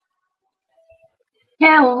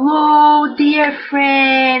Hello, dear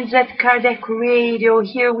friends at Kardec Radio.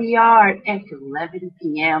 Here we are at 11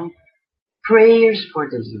 p.m. Prayers for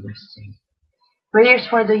the USA. Prayers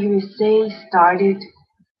for the USA started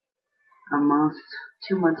a month,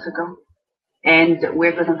 2 months ago, and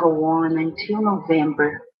we're going to go on until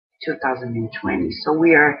November 2020. So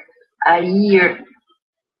we are a year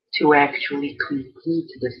to actually complete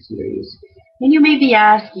the series. And you may be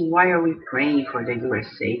asking, why are we praying for the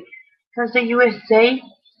USA? Because the USA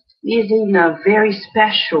is in a very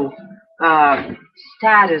special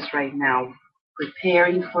status right now,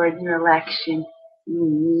 preparing for a new election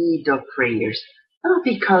in need of prayers. Not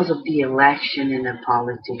because of the election and the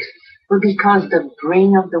politics, but because the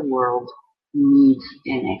brain of the world needs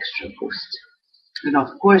an extra boost. And of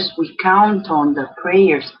course, we count on the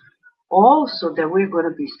prayers also that we're going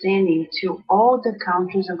to be sending to all the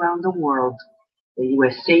countries around the world. The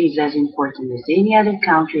USA is as important as any other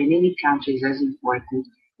country, and any country is as important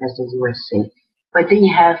as the USA. But they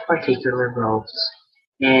have particular roles.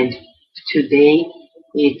 And today,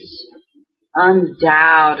 it's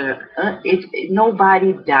undoubted,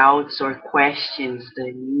 nobody doubts or questions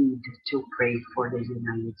the need to pray for the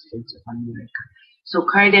United States of America. So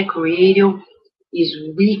Kardec Radio is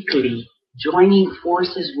weekly joining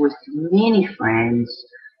forces with many friends,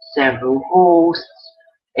 several hosts,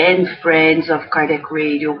 and friends of Kardec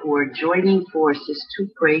Radio who are joining forces to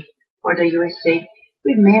pray for the USA.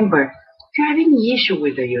 Remember, if you have any issue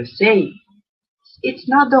with the USA, it's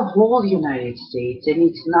not the whole United States, and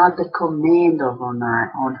it's not the command of on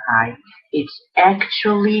high. It's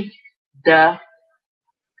actually the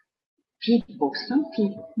people, some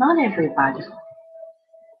people, not everybody.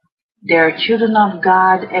 There are children of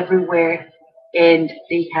God everywhere, and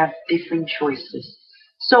they have different choices.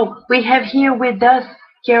 So we have here with us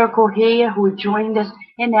Chico Correia, who joined us,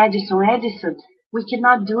 and Edison. Edison, we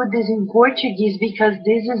cannot do this in Portuguese because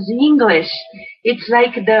this is English. It's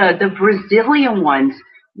like the Brazilian ones.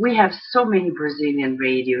 We have so many Brazilian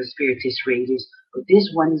radios, Spiritist radios, but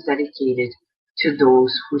this one is dedicated to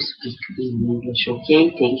those who speak in English.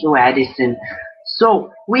 Okay, thank you, Edison.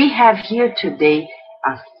 So we have here today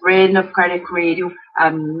a friend of Kardec Radio,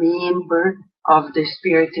 a member of the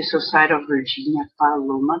Spiritist Society of Virginia,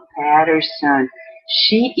 Paloma Patterson.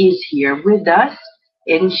 She is here with us,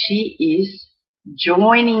 and she is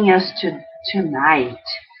joining us tonight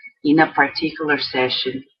in a particular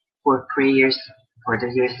session for prayers for the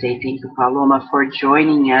USA. Thank you, Paloma, for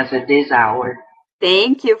joining us at this hour.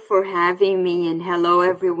 Thank you for having me, and hello,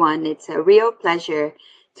 everyone. It's a real pleasure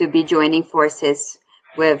to be joining forces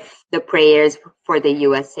with the prayers for the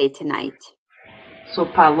USA tonight. So,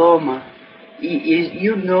 Paloma,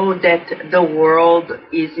 you know that the world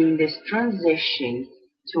is in this transition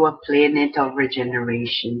to a planet of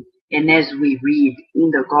regeneration. And as we read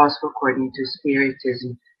in the Gospel according to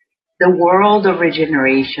Spiritism, the world of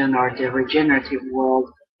regeneration, or the regenerative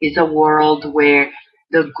world, is a world where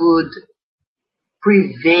the good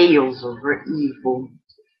prevails over evil,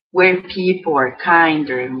 where people are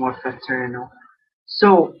kinder and more fraternal.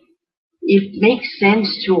 So it makes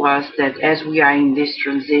sense to us that as we are in this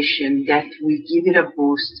transition, that we give it a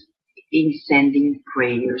boost in sending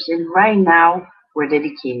prayers. And right now, we're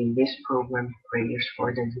dedicating this program, Prayers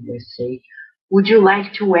for the USA. Would you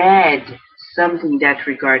like to add something in that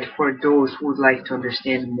regard for those who would like to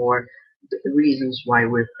understand more the reasons why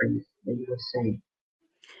we're praying for the USA?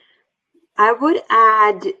 I would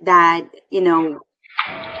add that,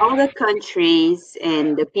 all the countries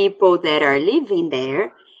and the people that are living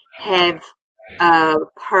there have a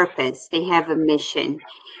purpose. They have a mission.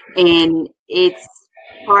 And it's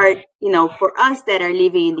part, for us that are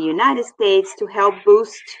living in the United States to help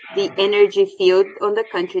boost the energy field on the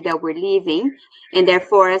country that we're living, and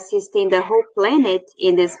therefore assisting the whole planet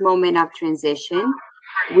in this moment of transition.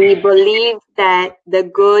 We believe that the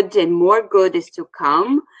good and more good is to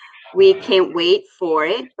come. We can't wait for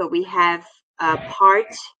it, but we have a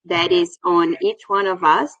part that is on each one of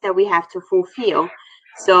us that we have to fulfill.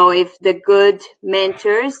 So if the good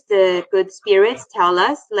mentors, the good spirits tell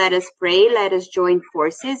us, let us pray, let us join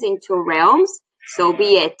forces in two realms, so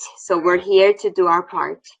be it. So we're here to do our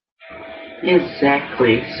part.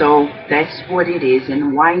 Exactly. So that's what it is.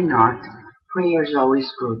 And why not? Prayer is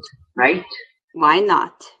always good, right? Why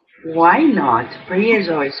not? Why not? Prayer is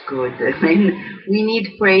always good. I mean, we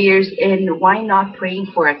need prayers, and why not praying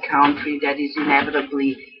for a country that is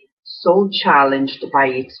inevitably so challenged by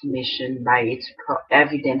its mission, by its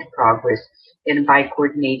evident progress, and by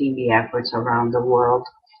coordinating the efforts around the world?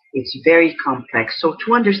 It's very complex. So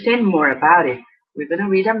to understand more about it, we're going to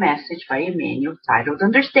read a message by Emmanuel titled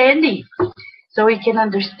Understanding, so we can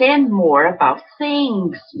understand more about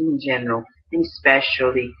things in general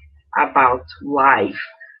especially about life.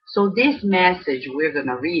 So this message we're going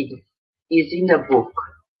to read is in the book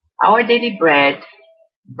Our Daily Bread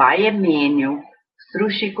by Emmanuel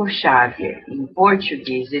through Chico Xavier. In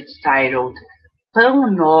Portuguese, it's titled Pão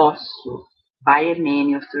Nosso by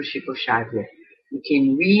Emmanuel through Chico Xavier. You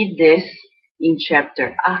can read this in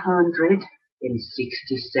chapter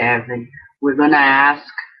 167. We're going to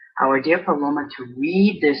ask our dear Paloma to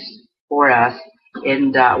read this for us,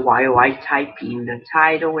 and while I type in the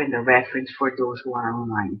title and the reference for those who are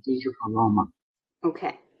online. Thank you, Paloma.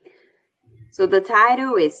 Okay. So the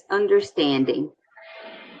title is Understanding.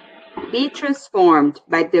 Be transformed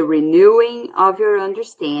by the renewing of your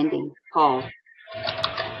understanding, Paul.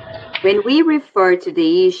 When we refer to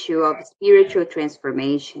the issue of spiritual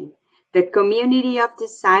transformation, the community of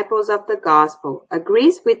disciples of the gospel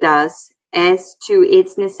agrees with us as to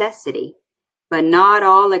its necessity, but not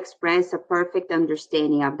all express a perfect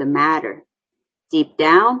understanding of the matter. Deep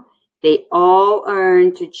down, they all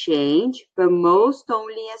yearn to change, but most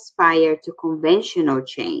only aspire to conventional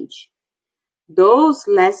change. Those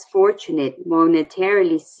less fortunate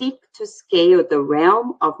monetarily seek to scale the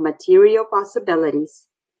realm of material possibilities,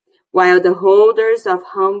 while the holders of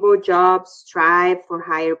humble jobs strive for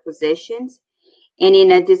higher positions, and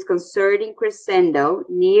in a disconcerting crescendo,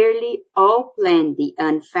 nearly all plan the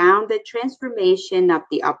unfounded transformation of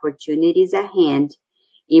the opportunities at hand,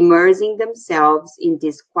 immersing themselves in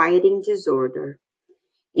disquieting disorder.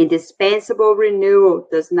 Indispensable renewal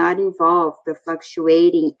does not involve the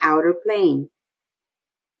fluctuating outer plane.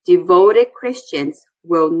 Devoted Christians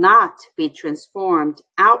will not be transformed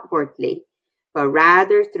outwardly, but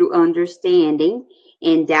rather through understanding,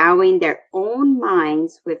 endowing their own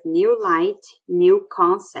minds with new light, new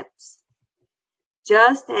concepts.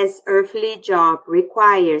 Just as earthly job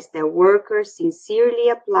requires that workers sincerely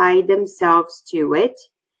apply themselves to it,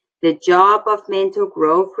 the job of mental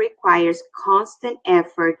growth requires constant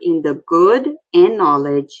effort in the good and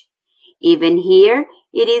knowledge. Even here,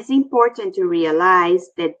 it is important to realize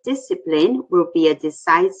that discipline will be a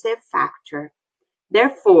decisive factor.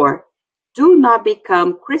 Therefore, do not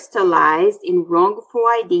become crystallized in wrongful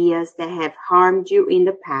ideas that have harmed you in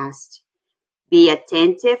the past. Be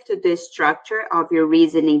attentive to the structure of your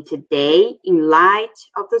reasoning today in light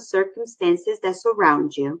of the circumstances that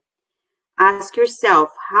surround you. Ask yourself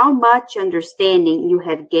how much understanding you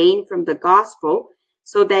have gained from the gospel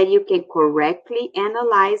so that you can correctly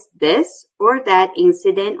analyze this or that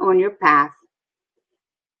incident on your path.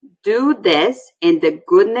 Do this, and the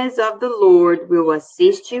goodness of the Lord will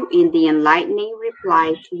assist you in the enlightening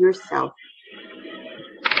reply to yourself.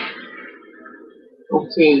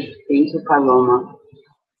 Okay, thank you, Paloma.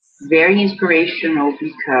 Very inspirational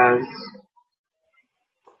because,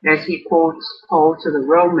 as he quotes Paul to the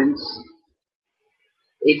Romans,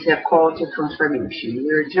 it's a call to transformation.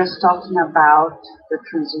 We're just talking about the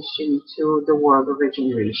transition to the world of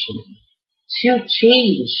regeneration. To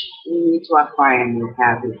change, we need to acquire new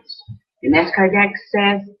habits. And as Kardec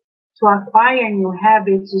says, to acquire new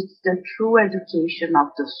habits is the true education of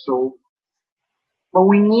the soul. But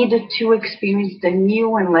we need to experience the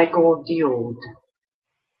new and let go of the old.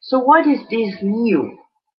 So what is this new?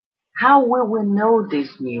 How will we know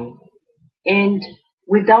this new? And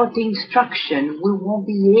without the instruction, we won't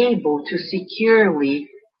be able to securely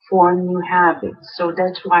form new habits. So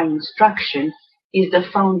that's why instruction is the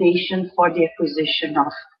foundation for the acquisition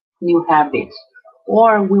of new habits.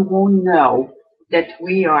 Or we won't know that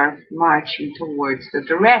we are marching towards the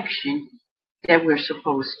direction that we're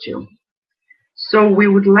supposed to. So we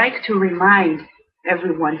would like to remind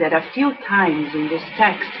everyone that a few times in this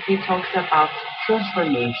text he talks about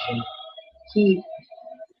transformation. He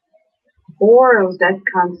borrows that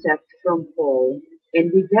concept from Paul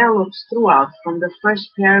and develops throughout from the first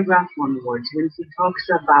paragraph onwards when he talks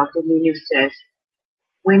about, Emmanuel says,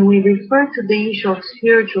 when we refer to the issue of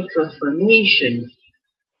spiritual transformation,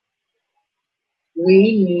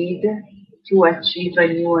 we need to achieve a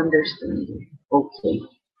new understanding. Okay.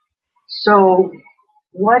 So,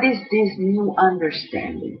 what is this new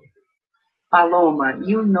understanding? Paloma,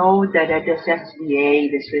 you know that at the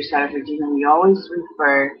SSVA, the Spiritual Virginia, we always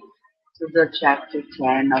refer to the chapter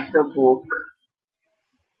 10 of the book,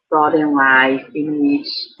 Thought and Life, in which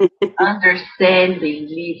understanding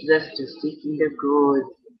leads us to seeking the good,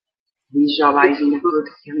 visualizing the good,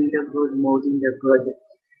 feeling the good, molding the good.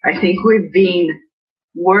 I think we've been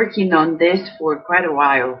working on this for quite a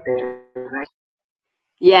while there, right?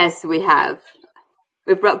 Yes, we have.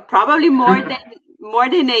 We probably more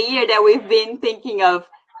than a year that we've been thinking of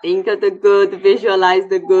think of the good, visualize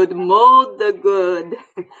the good, mold the good,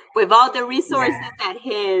 with all the resources at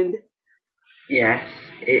hand. Yes.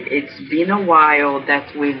 It's been a while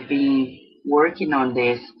that we've been working on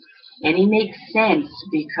this, and it makes sense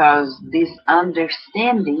because this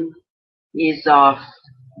understanding is of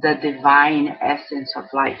the divine essence of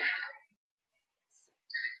life.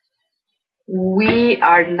 We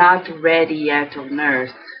are not ready yet on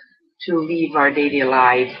earth to live our daily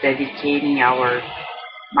lives dedicating our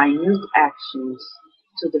minute actions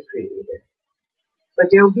to the Creator. But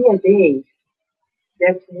there will be a day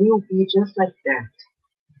that will be just like that.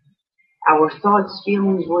 Our thoughts,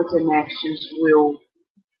 feelings, words, and actions will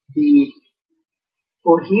be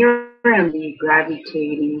coherently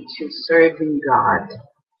gravitating to serving God,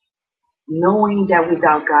 knowing that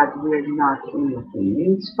without God we're not anything.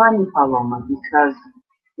 And it's funny, Paloma, because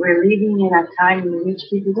we're living in a time in which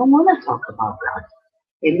people don't want to talk about God.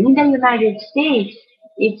 And in the United States,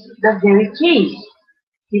 it's the very case.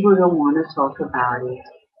 People don't want to talk about it.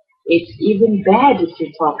 It's even bad if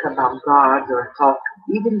you talk about God or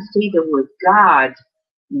even say the word God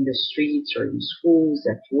in the streets or in schools,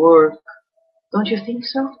 at work. Don't you think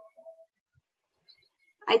so?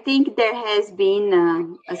 I think there has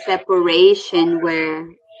been a separation where,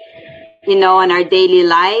 you know, in our daily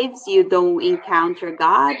lives, you don't encounter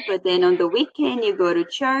God, but then on the weekend, you go to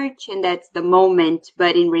church and that's the moment.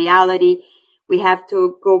 But in reality, we have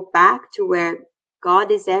to go back to where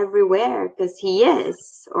God is everywhere because He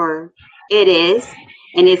is, or it is,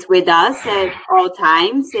 and it's with us at all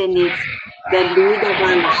times, and it's the lead of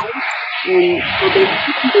our lives. And so there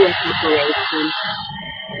shouldn't be a separation.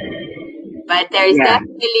 But there is Yeah,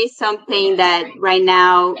 definitely something that right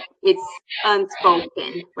now it's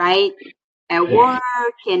unspoken, right? At yes,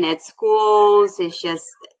 work and at schools, it's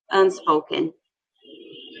just unspoken.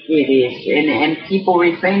 it is. And people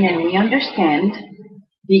refrain, and we understand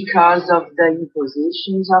because of the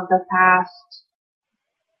impositions of the past.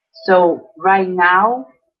 So right now,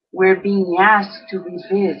 we're being asked to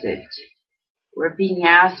revisit. We're being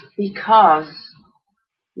asked because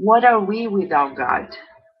what are we without God?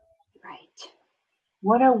 Right.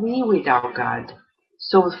 What are we without God?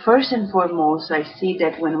 So first and foremost, I see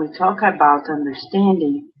that when we talk about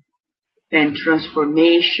understanding and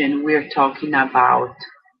transformation, we're talking about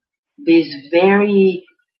this very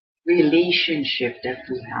relationship that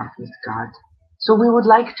we have with God. So we would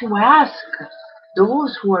like to ask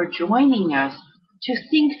those who are joining us to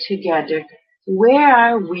think together, where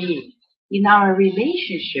are we in our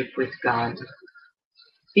relationship with God?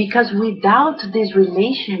 Because without this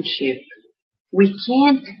relationship, we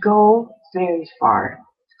can't go very far.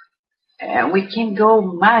 We can't go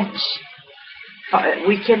much.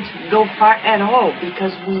 We can't go far at all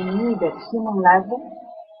because we need at human level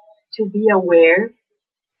to be aware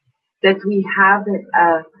that we have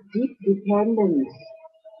a deep dependence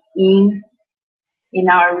in in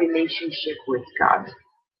our relationship with God.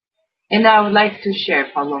 And I would like to share,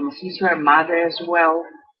 Paloma, since you're a mother as well,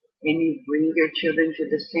 and you bring your children to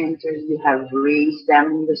the center, you have raised them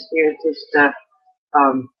in the Spiritist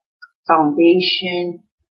foundation,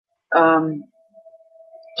 um,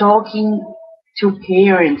 talking to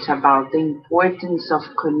parents about the importance of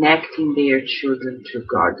connecting their children to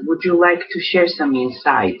God. Would you like to share some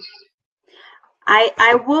insights?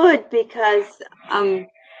 I would because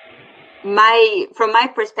my from my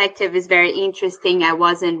perspective is very interesting. I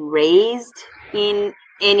wasn't raised in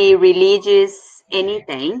any religious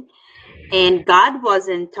anything, and God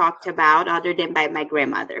wasn't talked about other than by my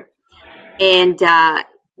grandmother. And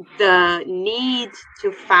the need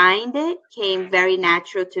to find it came very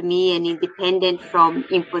natural to me and independent from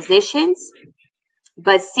impositions.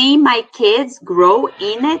 But seeing my kids grow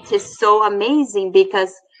in it is so amazing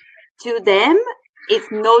because to them, it's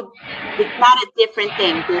not a different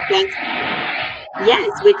thing because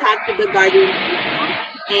yes, we talk to the guardian angel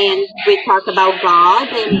and we talk about God.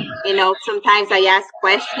 And, you know, sometimes I ask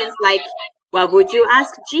questions like, what would you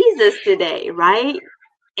ask Jesus today? Right.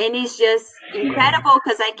 And it's just Yeah. incredible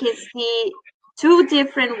because I can see two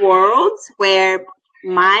different worlds where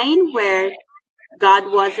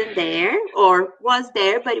God wasn't there or was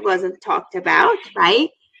there, but it wasn't talked about. Right.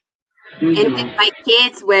 And with Mm-hmm. my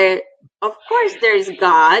kids, where of course there's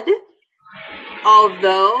God,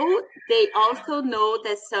 although they also know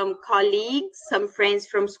that some colleagues, some friends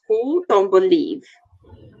from school don't believe.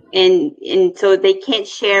 And so they can't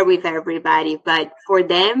share with everybody. But for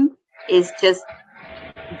them, it's just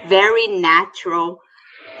very natural.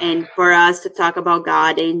 And for us to talk about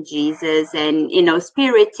God and Jesus and, you know,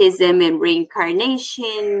 spiritism and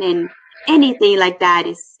reincarnation and anything like that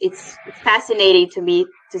is it's fascinating to me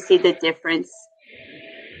to see the difference.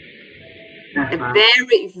 Uh-huh.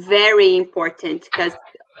 Very, very important because,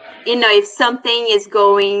 you know, if something is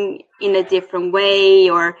going in a different way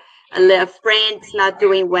or a friend's not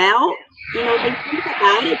doing well, you know, they think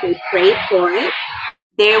about it, they pray for it.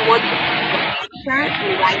 They would take a picture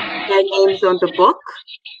and write their names on the book,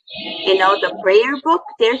 you know, the prayer book.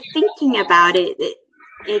 They're thinking about it.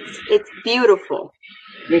 It's beautiful.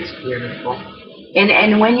 It's beautiful.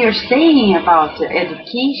 And when you're saying about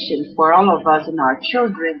education for all of us and our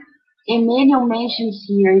children, Emmanuel mentions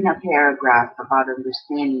here in a paragraph about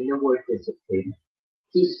understanding the word discipline.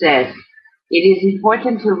 He says, it is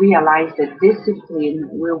important to realize that discipline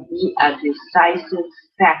will be a decisive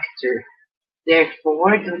factor.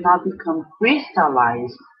 Therefore, do not become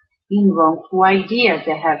crystallized in wrongful ideas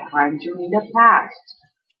that have harmed you in the past.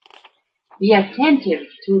 Be attentive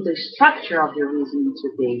to the structure of your reasoning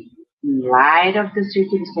today in light of the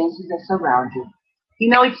circumstances that surround you. You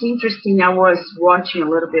know, it's interesting. I was watching a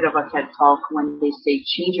little bit of a TED Talk when they say,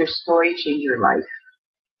 change your story, change your life.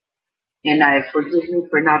 And forgive me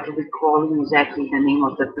for not recalling exactly the name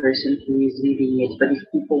of the person who is leading it, but if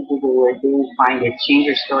people Google it, they will find it. Change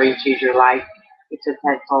your story, change your life. It's a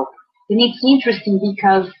TED Talk. And it's interesting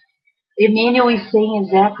because Emmanuel is saying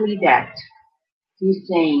exactly that. He's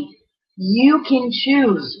saying, you can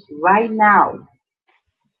choose right now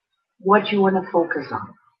what you want to focus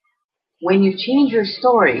on. When you change your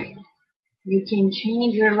story, you can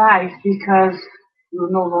change your life because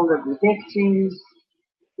you'll no longer be victims.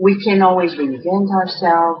 We can always reinvent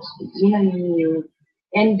ourselves, begin anew,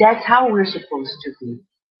 and that's how we're supposed to be.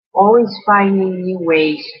 Always finding new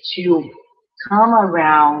ways to come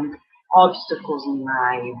around obstacles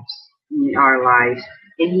in our lives.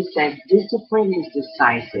 And he says discipline is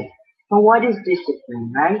decisive. But what is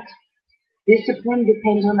discipline, right? Discipline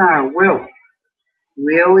depends on our will.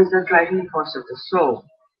 Will is the driving force of the soul.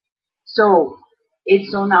 So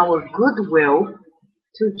it's on our goodwill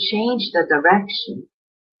to change the direction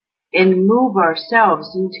and move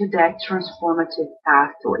ourselves into that transformative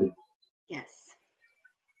pathway. Yes.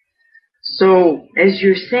 So, as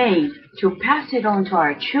you're saying, to pass it on to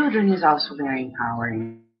our children is also very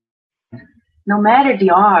empowering. No matter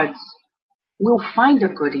the odds, we'll find the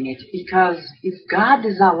good in it because if God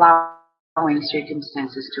is allowing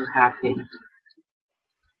circumstances to happen,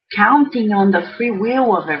 counting on the free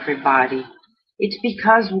will of everybody, it's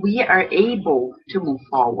because we are able to move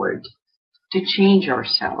forward, to change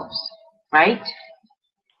ourselves, right?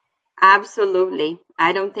 Absolutely.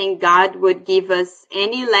 I don't think God would give us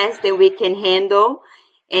any less than we can handle,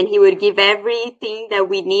 and He would give everything that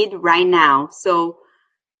we need right now. So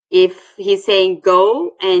if He's saying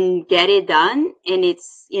go and get it done, and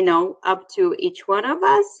it's, you know, up to each one of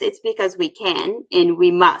us, it's because we can and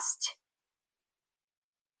we must.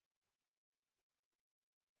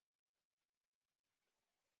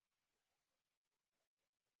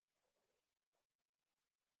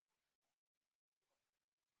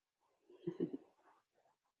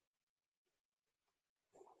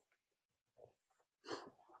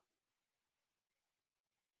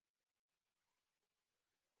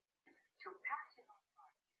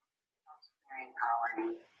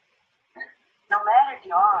 No matter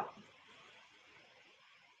the odds.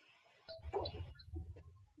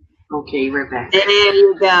 Okay, we're back. There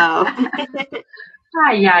you go.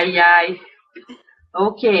 Ay, ay, ay.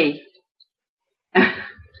 Okay.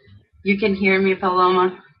 You can hear me,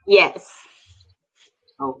 Paloma? Yes.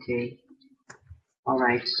 Okay. All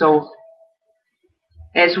right. So,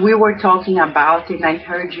 as we were talking about, and I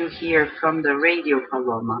heard you hear from the radio,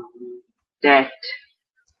 Paloma, that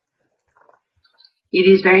it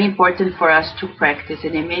is very important for us to practice.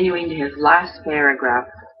 And Emmanuel, in his last paragraph,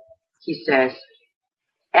 he says,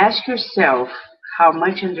 ask yourself how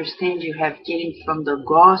much understanding you have gained from the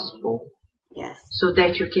gospel Yes. so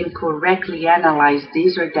that you can correctly analyze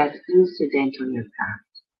this or that incident on your path.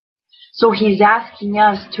 So he's asking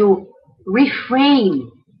us to reframe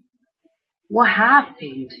what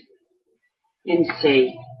happened and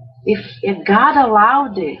say, if God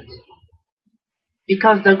allowed it,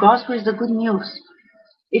 because the gospel is the good news,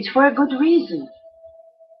 it's for a good reason.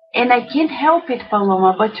 And I can't help it,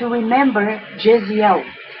 Paloma, but to remember Jeziel,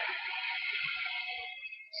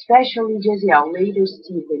 especially Jeziel, later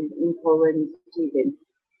Stephen, in Poland, Stephen.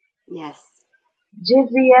 Yes.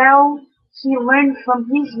 Jeziel, he learned from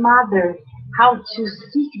his mother how to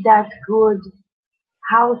seek that good,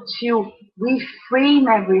 how to reframe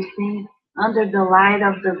everything under the light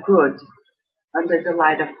of the good, under the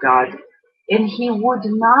light of God. And he would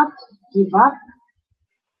not give up.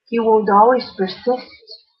 He would always persist.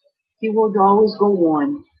 He would always go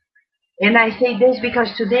on. And I say this because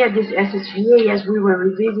today at this SSVA, as we were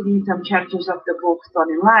revisiting some chapters of the book Thought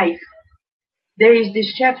in Life, there is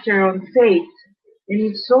this chapter on faith, and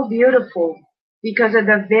it's so beautiful because at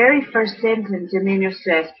the very first sentence, Emmanuel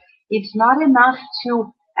says, It's not enough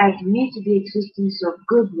to admit the existence of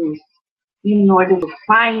goodness in order to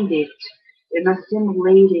find it and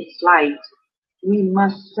assimilate its light. We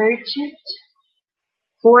must search it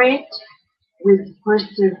for it with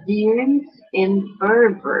perseverance and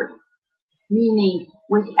fervor, meaning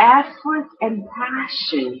with effort and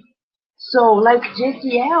passion. So, like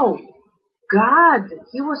JCL, God,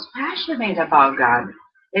 he was passionate about God.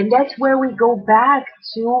 And that's where we go back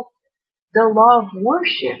to the law of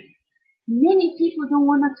worship. Many people don't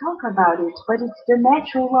want to talk about it, but it's the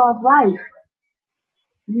natural law of life.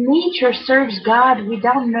 Nature serves God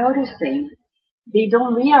without noticing. They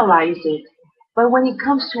don't realize it. But when it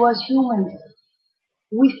comes to us humans,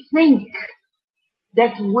 we think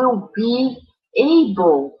that we'll be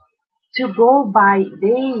able to go by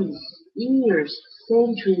days, years,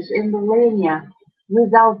 centuries, and millennia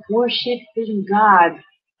without worshiping God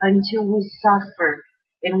until we suffer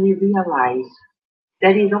and we realize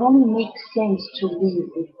that it only makes sense to live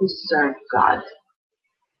if we serve God.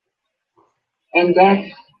 And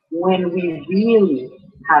that's when we really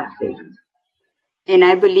have faith. And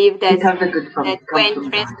I believe that's that when from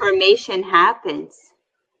transformation happens.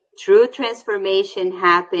 True transformation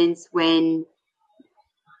happens when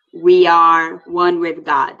we are one with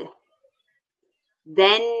God.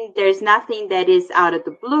 Then there's nothing that is out of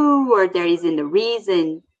the blue or there isn't a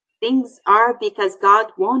reason. Things are because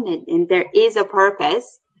God wanted, and there is a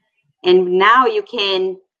purpose. And now you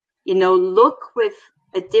can, look with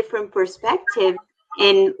a different perspective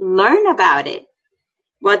and learn about it.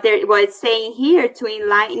 What it's saying here, to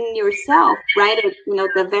enlighten yourself, right at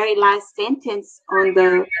the very last sentence on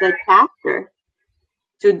the chapter.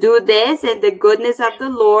 To do this, and the goodness of the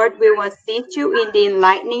Lord will assist you in the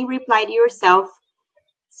enlightening reply to yourself.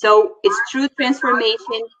 So it's true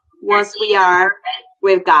transformation once we are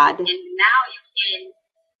with God. And now you can.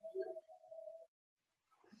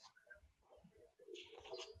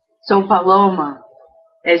 So Paloma,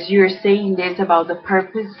 as you're saying this about the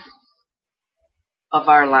purpose of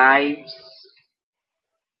our lives,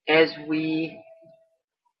 as we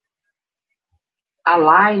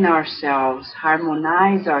align ourselves,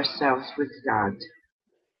 harmonize ourselves with God,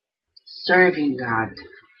 serving God,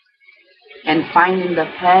 and finding the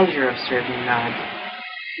pleasure of serving God,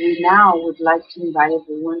 we now would like to invite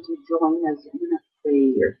everyone to join us in a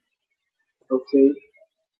prayer. Okay?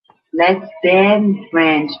 Let's then,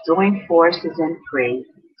 friends, join forces and pray.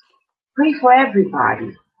 Pray for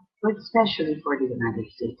everybody, but especially for the United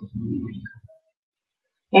States of America.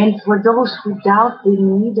 And for those who doubt the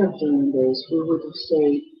need of doing this, we would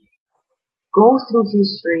say, go through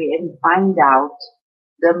history and find out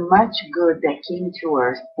the much good that came to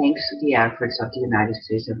earth thanks to the efforts of the United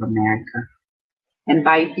States of America. And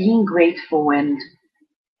by being grateful and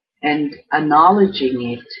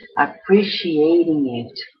acknowledging it, appreciating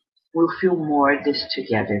it, we'll feel more this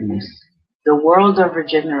togetherness. The world of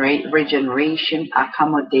regeneration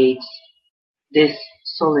accommodates this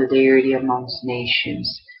solidarity amongst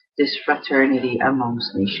nations, this fraternity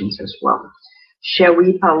amongst nations as well. Shall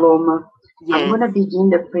we, Paloma? Yes. I'm going to begin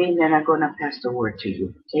the prayer and then I'm going to pass the word to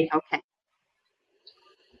you, okay? Okay.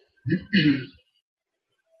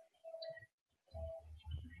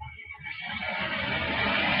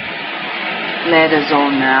 Let us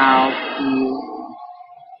all now feel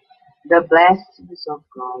the blessings of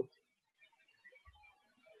God.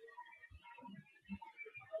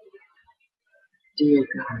 Dear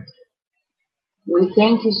God, we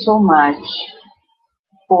thank you so much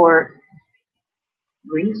for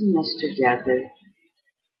bringing us together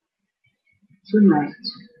tonight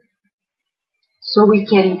so we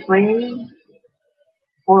can pray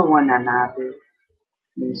for one another,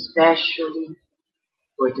 and especially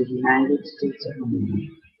for the United States of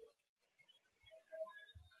America,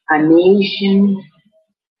 a nation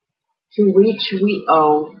to which we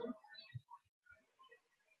owe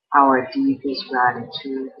our deepest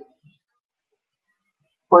gratitude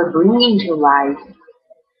for bringing to life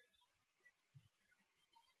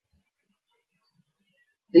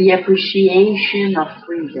the appreciation of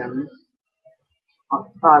freedom, of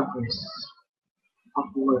progress, of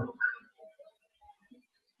work,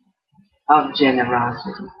 of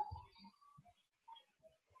generosity.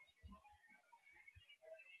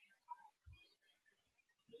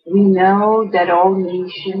 We know that all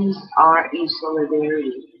nations are in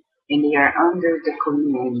solidarity and they are under the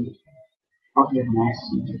command of your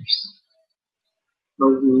messengers.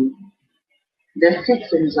 But we, the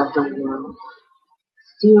citizens of the world,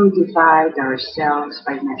 still divide ourselves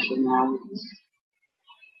by nationalities,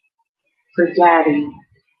 forgetting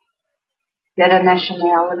that a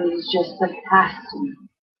nationality is just a passing,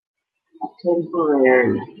 a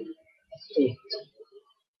temporary state.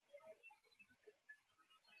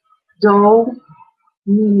 Though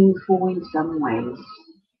meaningful in some ways,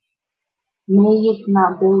 may it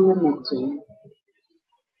not be limiting,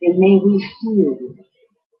 and may we feel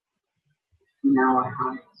in our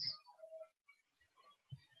hearts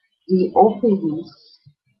the openness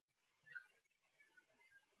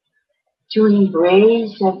to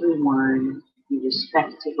embrace everyone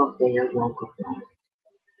irrespective of their walk of life,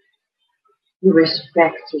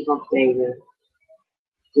 irrespective of their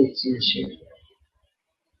citizenship,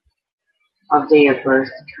 of their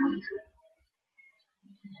birth country.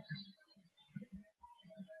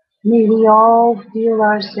 May we all feel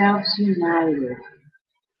ourselves united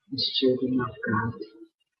as children of God.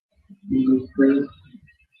 May we pray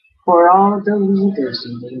for all the leaders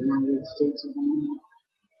in the United States of America,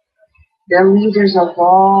 the leaders of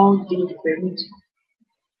all different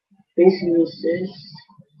businesses,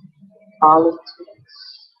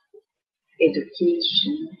 politics,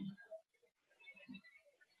 education.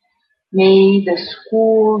 May the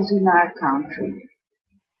schools in our country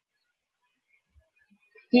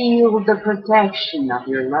feel the protection of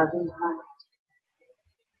your loving heart.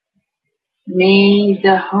 May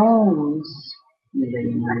the homes in the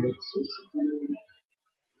United States of America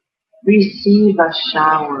receive a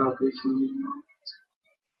shower of your healing light.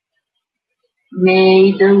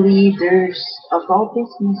 May the leaders of all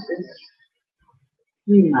businesses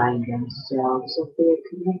remind themselves of their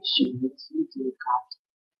connection with you, dear God.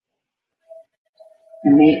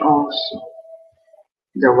 And may also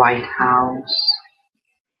the White House,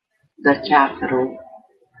 the Capitol,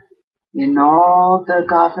 and all the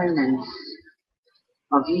governance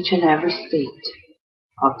of each and every state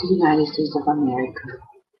of the United States of America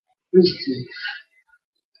receive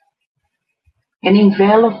an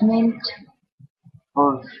envelopment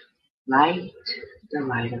of light, the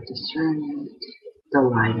light of discernment, the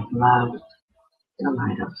light of love, the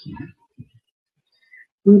light of healing.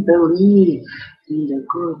 We believe in the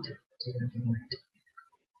good, dear Lord,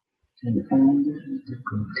 and only the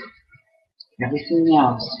good. Everything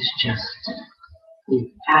else is just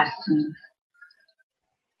a passing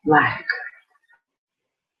lack.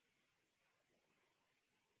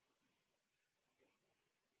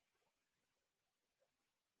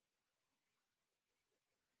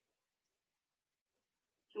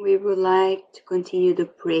 We would like to continue the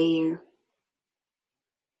prayer,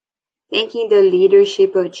 thanking the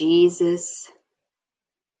leadership of Jesus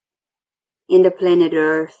in the planet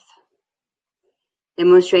Earth,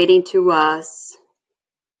 demonstrating to us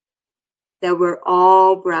that we're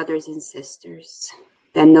all brothers and sisters,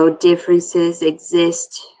 that no differences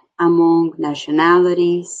exist among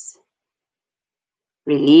nationalities,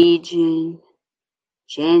 religion,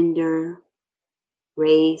 gender,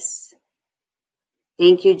 race.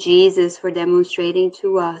 Thank you, Jesus, for demonstrating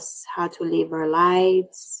to us how to live our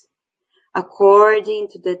lives according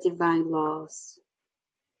to the divine laws.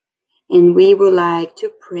 And we would like to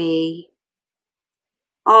pray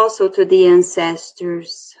also to the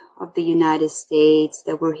ancestors of the United States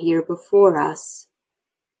that were here before us,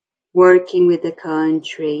 working with the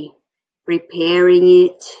country, preparing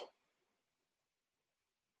it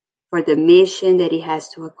for the mission that it has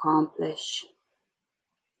to accomplish.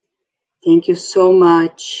 Thank you so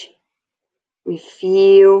much. We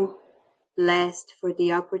feel blessed for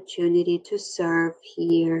the opportunity to serve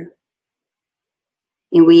here.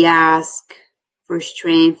 And we ask for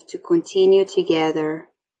strength to continue together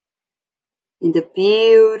in the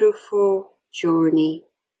beautiful journey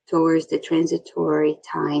towards the transitory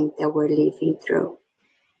time that we're living through.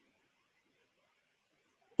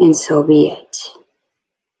 And so be it.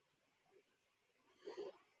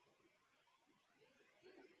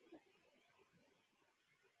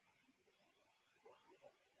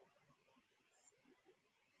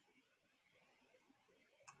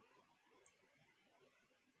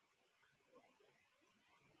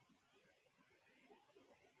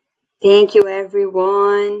 Thank you,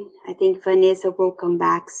 everyone. I think Vanessa will come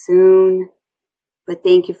back soon. But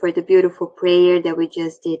thank you for the beautiful prayer that we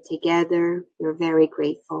just did together. We're very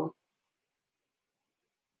grateful.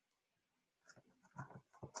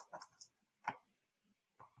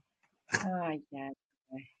 Oh, yeah.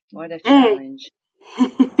 What a challenge.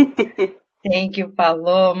 Thank you,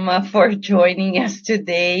 Paloma, for joining us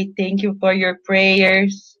today. Thank you for your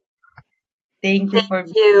prayers. Thank you for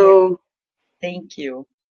being here. Thank you.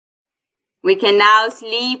 We can now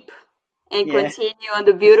sleep and continue on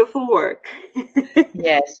the beautiful work.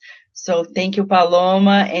 Yes. So thank you,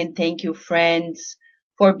 Paloma, and thank you, friends,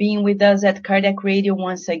 for being with us at Kardec Radio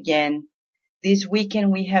once again. This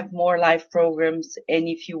weekend we have more live programs, and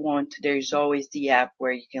if you want, there's always the app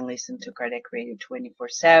where you can listen to Kardec Radio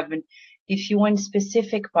 24/7. If you want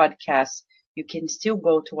specific podcasts, you can still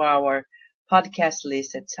go to our podcast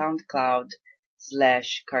list at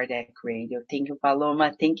SoundCloud/Kardec Radio. Thank you,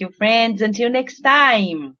 Paloma. Thank you, friends. Until next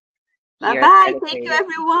time. Bye Here at bye. Kardec Thank you, Radio.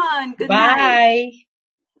 everyone. Good night. Bye.